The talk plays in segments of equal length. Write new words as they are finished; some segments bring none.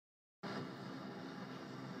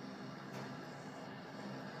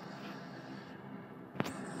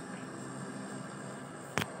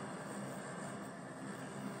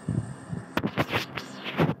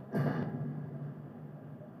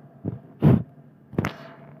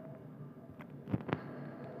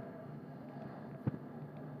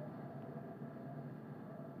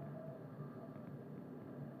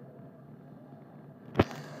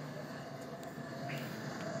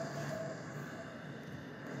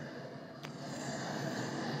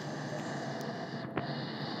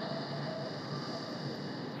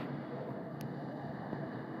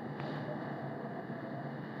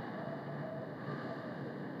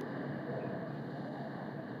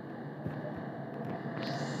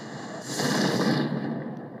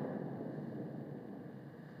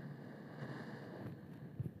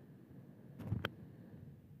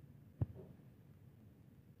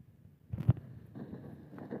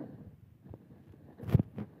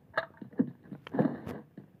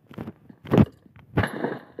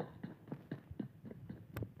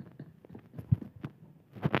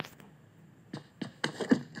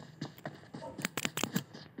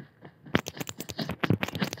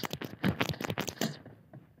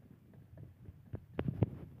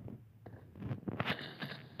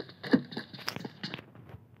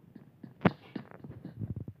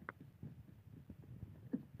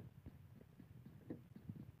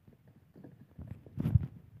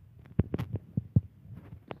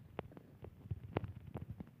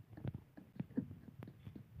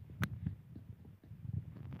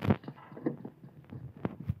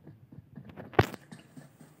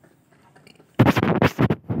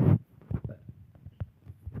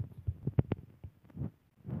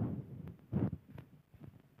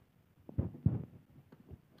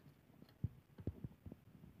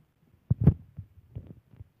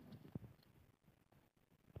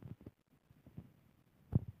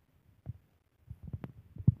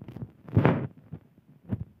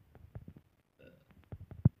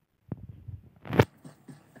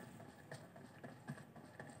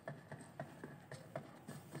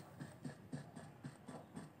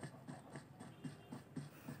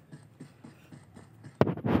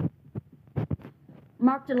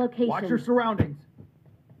Marked a location. Watch your surroundings.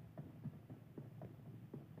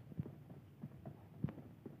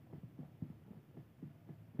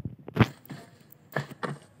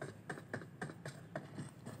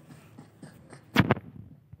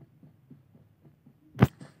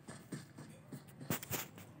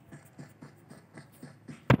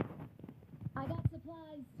 I got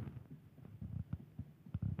supplies.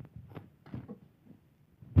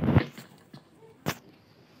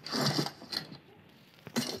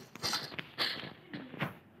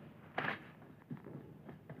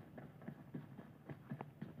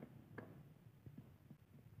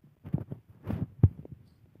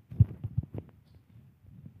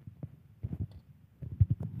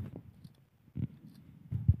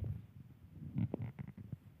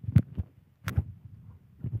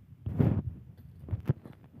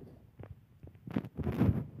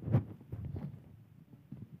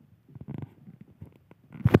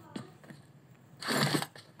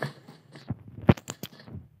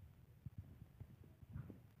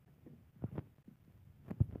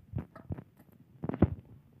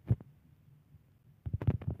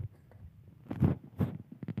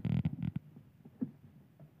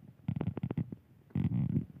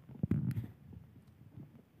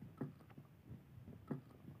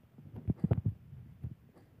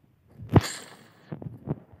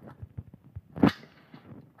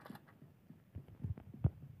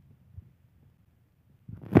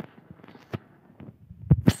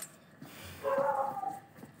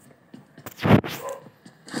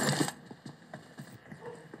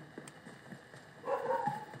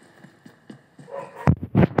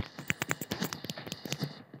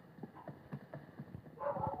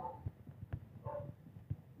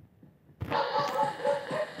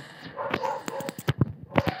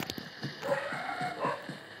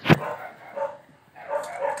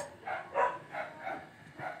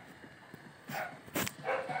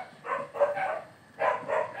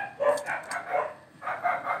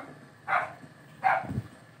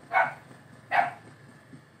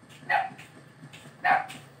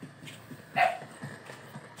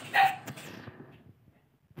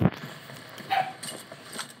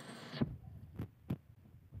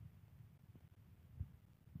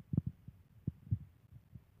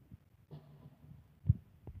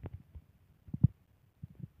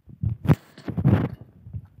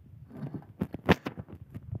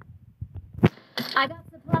 I got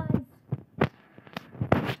supplies.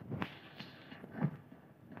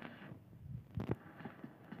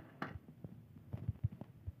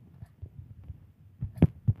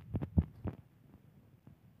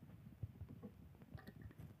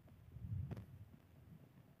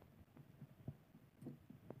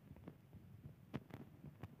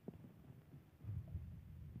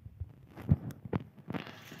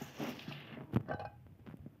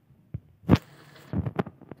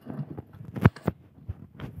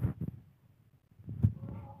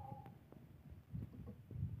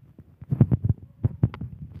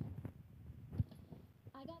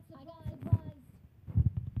 I got supplies.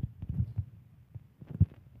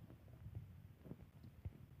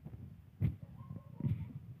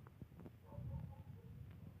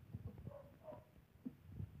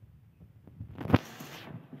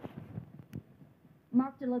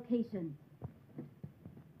 Marked a location.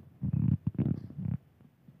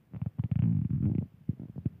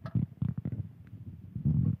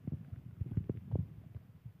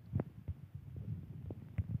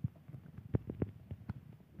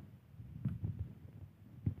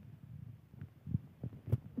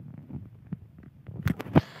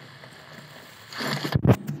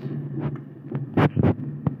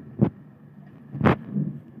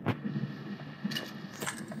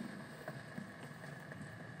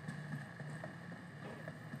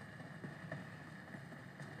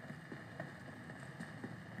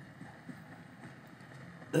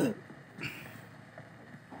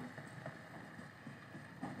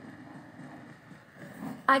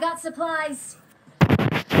 I got supplies.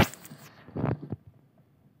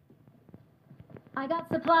 I got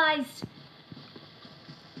supplies.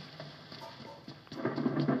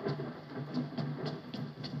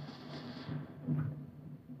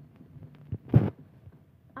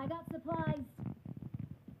 I got supplies.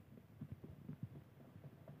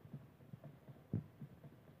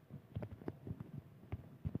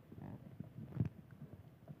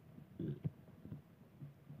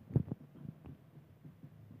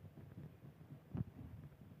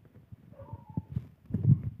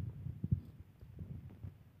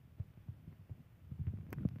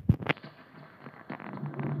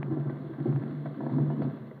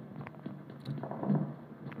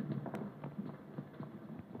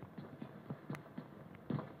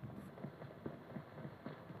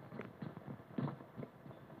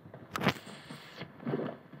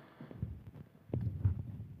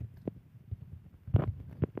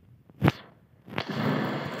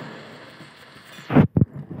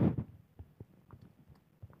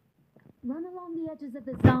 along the edges of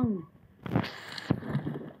the zone.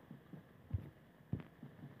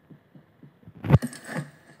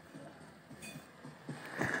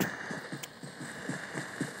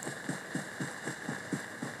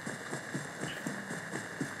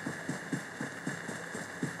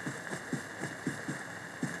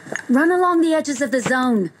 Run along the edges of the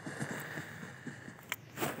zone.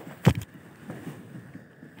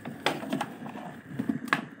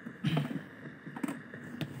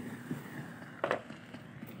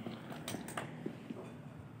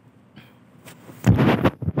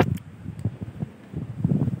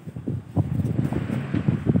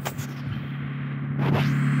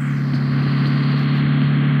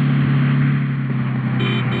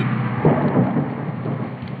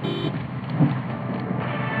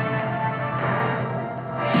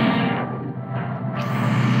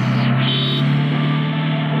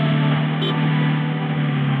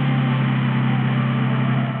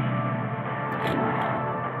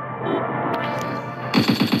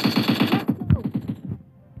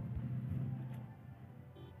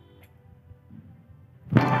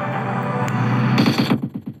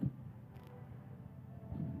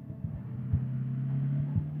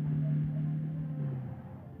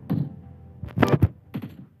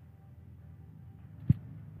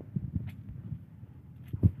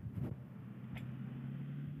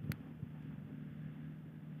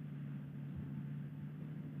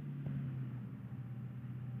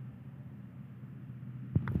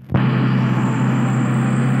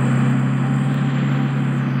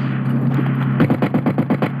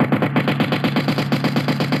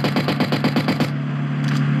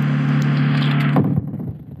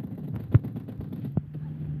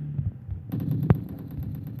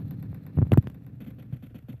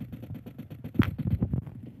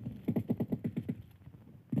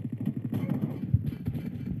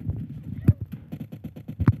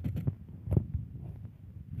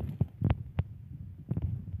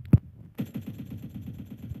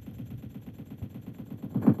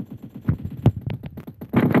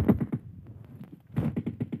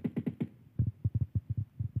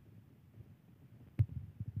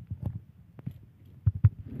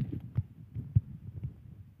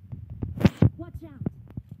 Watch out!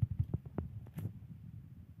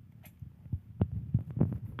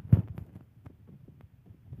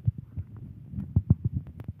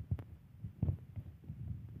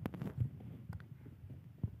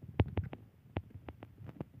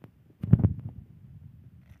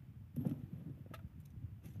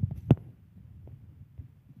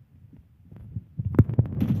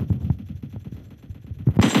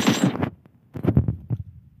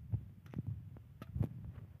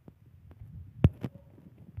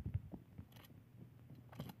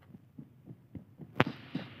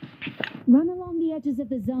 Run along the edges of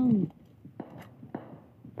the zone.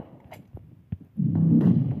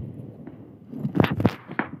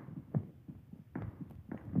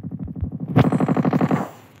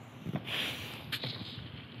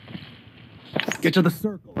 Get to the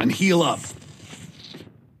circle and heal up.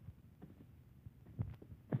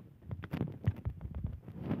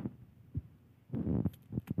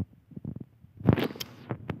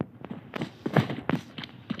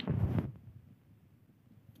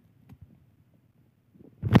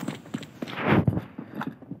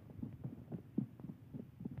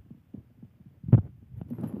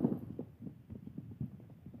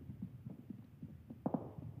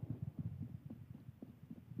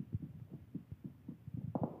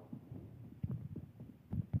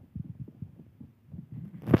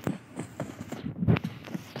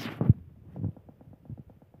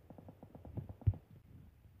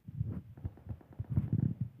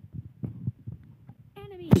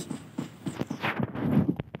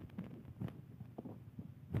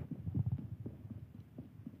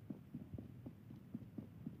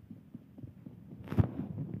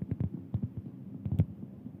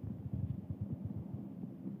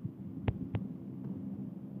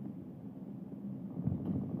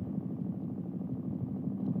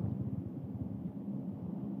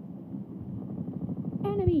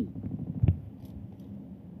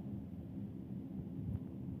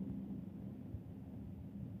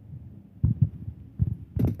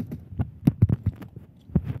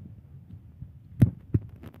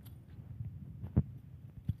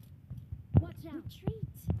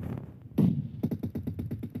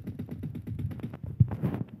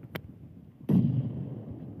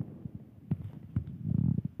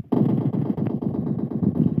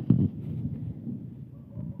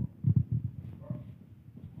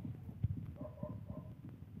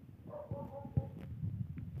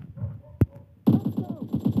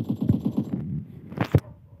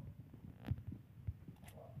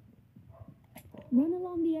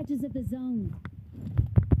 edges of the zone.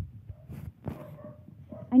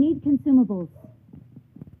 I need consumables.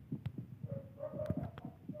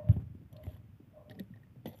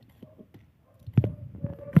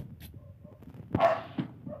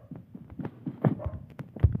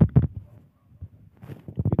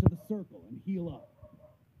 Get to the circle and heal up.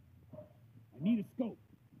 I need a scope.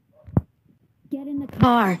 Get in the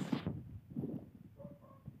car.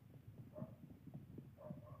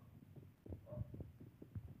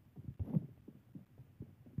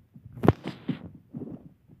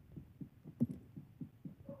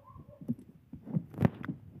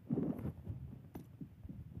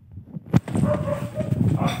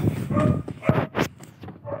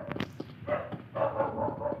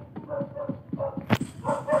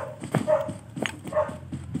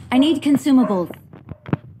 I need consumables.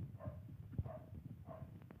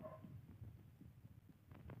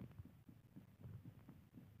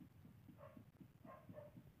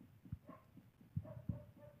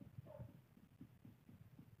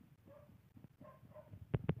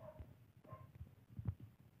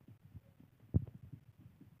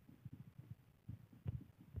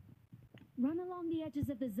 Run along the edges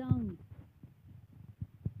of the zone.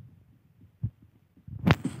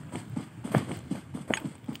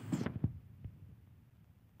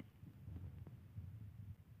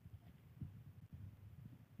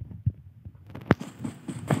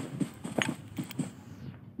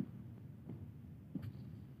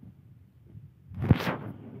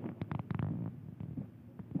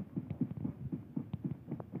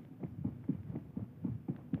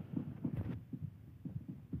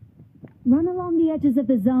 Run along the edges of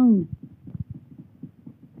the zone.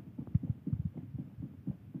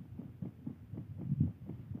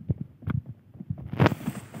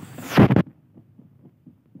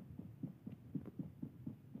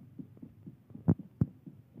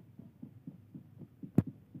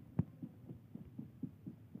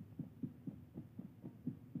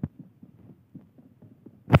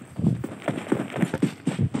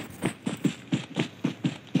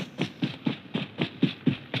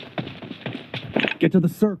 Get to the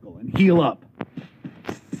circle and heal up.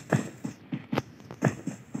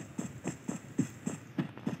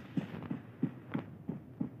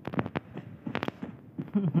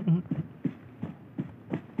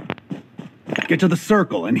 Get to the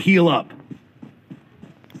circle and heal up.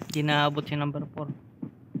 Di naabot si number 4.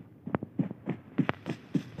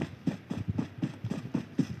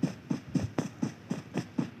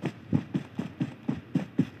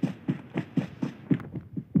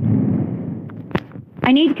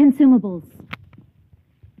 I need consumables.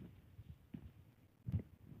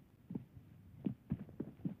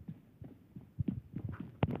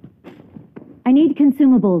 I need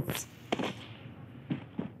consumables.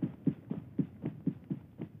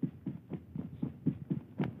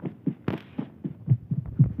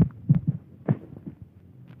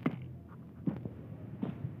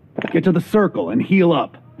 Get to the circle and heal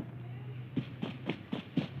up.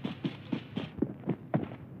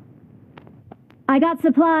 I got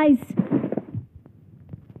supplies.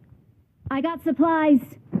 I got supplies.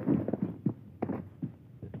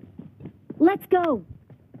 Let's go.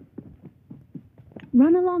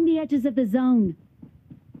 Run along the edges of the zone.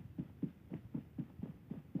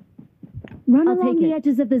 Run along the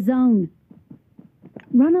edges of the zone.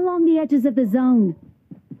 Run along the edges of the zone.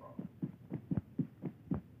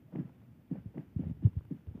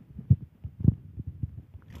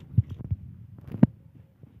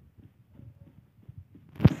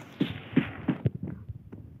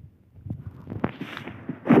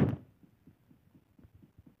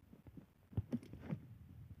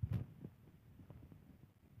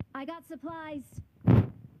 I got supplies.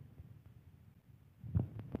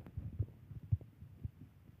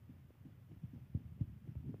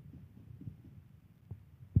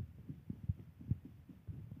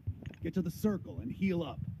 Get to the circle and heal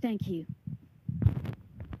up. Thank you.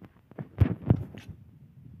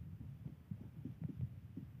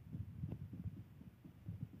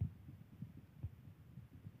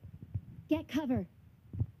 Get cover.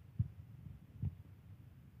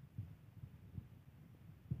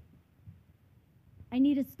 I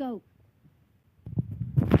need a scope.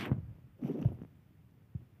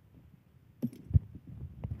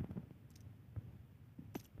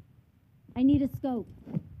 I need a scope.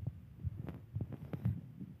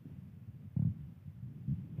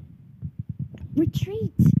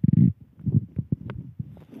 Retreat!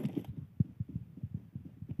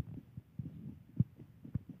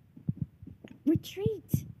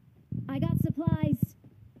 Retreat! I got supplies.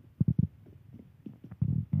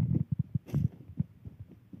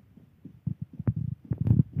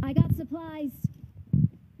 I got supplies.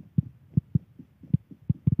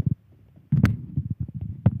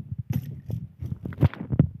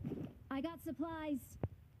 supplies.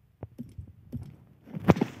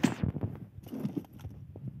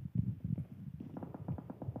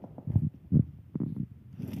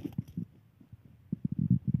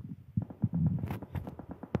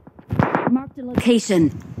 Marked a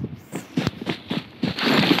location.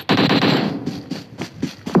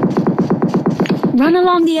 Run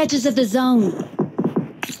along the edges of the zone.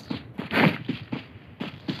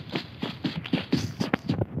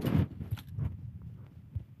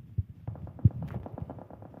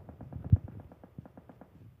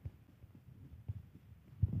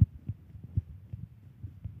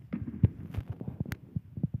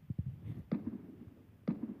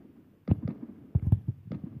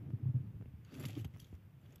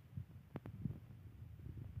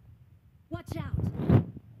 Watch out.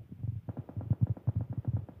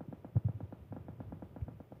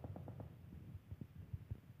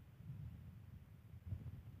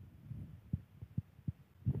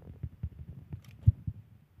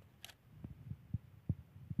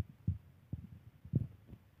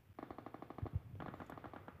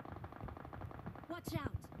 Watch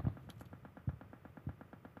out.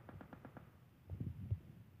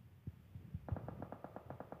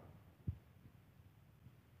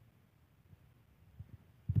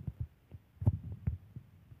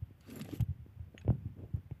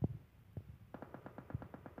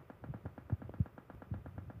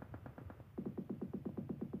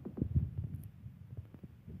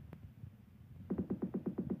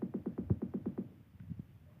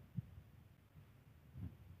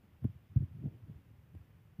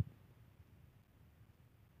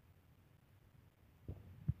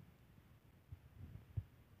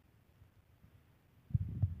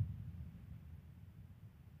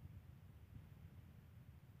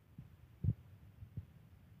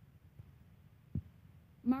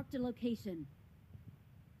 Marked a location.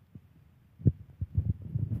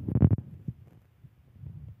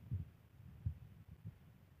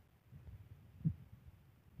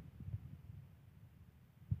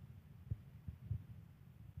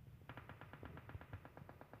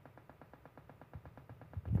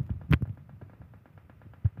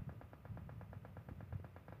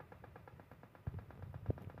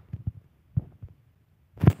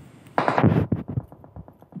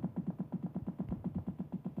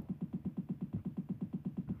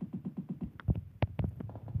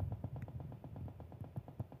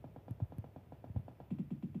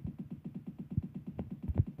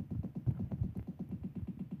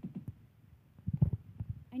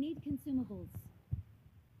 I need consumables.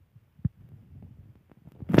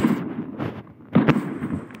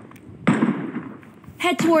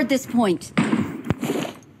 Head toward this point.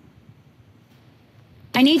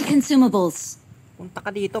 I need consumables. Punta ka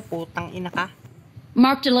dito, putang ina ka.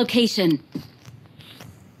 Marked a location.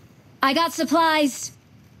 I got supplies.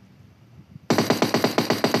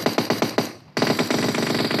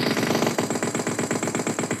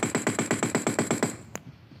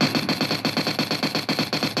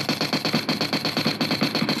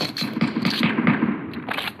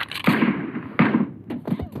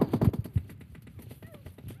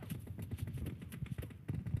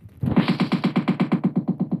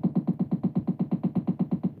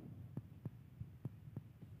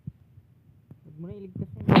 Huwag mo na iligtas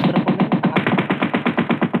yung drop mo na yun.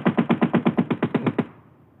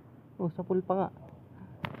 Oh, sa pool pa nga.